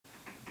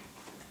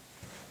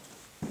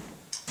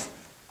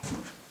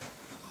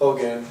Hello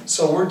again.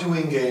 So we're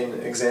doing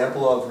an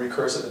example of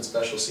recursive and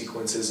special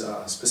sequences,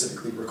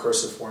 specifically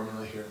recursive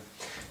formula here.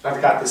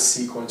 I've got this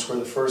sequence where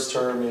the first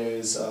term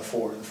is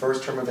 4, the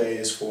first term of A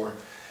is 4,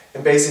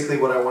 and basically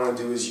what I want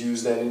to do is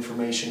use that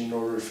information in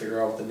order to figure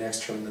out what the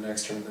next term, the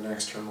next term, the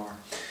next term are.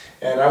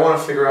 And I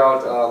want to figure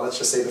out, let's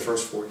just say the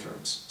first 4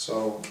 terms.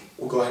 So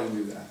we'll go ahead and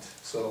do that.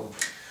 So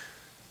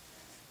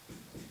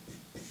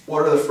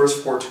what are the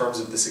first 4 terms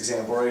of this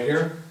example right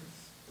here?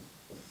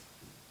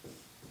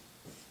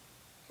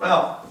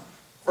 Well,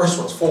 first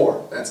one's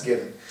 4, that's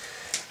given.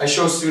 I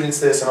show students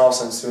this and all of a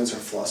sudden students are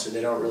flustered.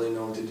 They don't really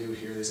know what to do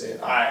here. They say,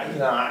 I'm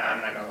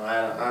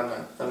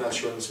not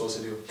sure what I'm supposed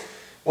to do.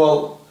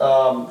 Well,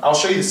 I'll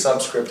show you the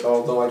subscript,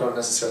 although I don't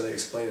necessarily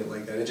explain it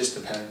like that. It just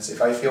depends.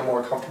 If I feel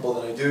more comfortable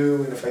than I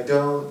do, and if I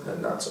don't,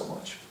 then not so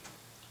much.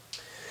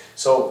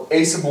 So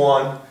A sub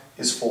 1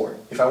 is 4.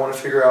 If I want to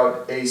figure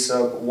out A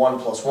sub 1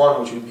 plus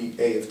 1, which would be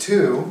A of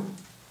 2,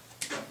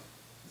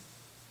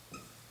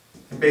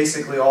 and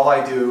basically all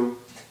I do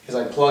is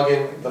I plug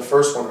in the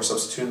first one, or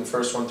substitute in the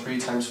first one, 3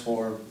 times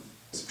 4,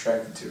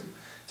 subtract the 2.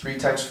 3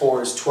 times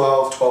 4 is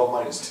 12, 12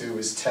 minus 2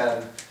 is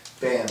 10,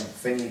 bam,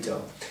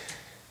 finito.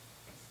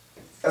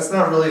 That's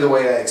not really the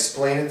way I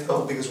explain it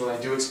though, because when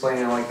I do explain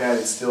it like that,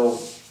 it still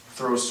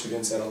throws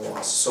students at a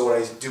loss. So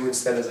what I do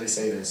instead is I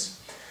say this.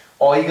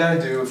 All you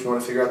gotta do if you want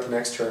to figure out the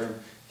next term,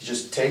 you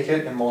just take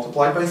it and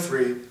multiply by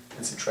 3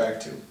 and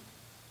subtract 2.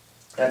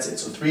 That's it.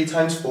 So 3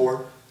 times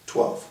 4,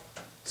 12.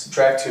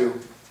 Subtract 2,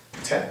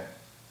 10.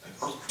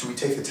 Do we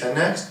take the 10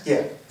 next?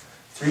 Yeah.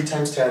 3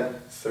 times 10,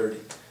 30.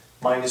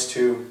 Minus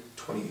 2,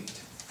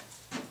 28.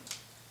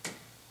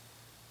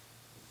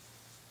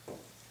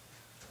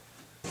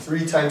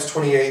 3 times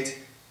 28,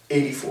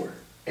 84.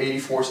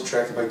 84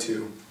 subtracted by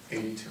 2,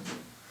 82.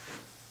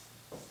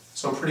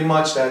 So pretty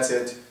much that's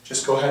it.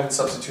 Just go ahead and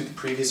substitute the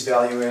previous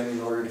value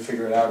in order to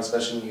figure it out,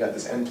 especially when you got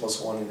this n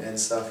plus 1 and n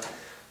stuff.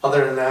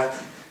 Other than that,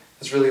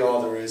 that's really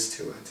all there is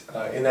to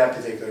it in that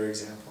particular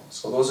example.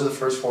 So those are the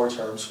first 4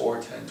 terms,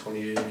 4, 10,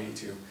 28, and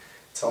 82.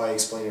 That's how I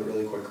explain it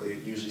really quickly.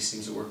 It usually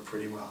seems to work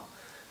pretty well.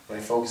 When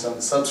I focus on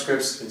the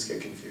subscripts, students get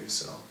confused.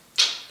 So,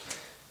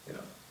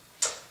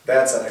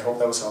 that's it. I hope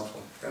that was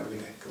helpful. Have a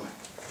good day. Goodbye.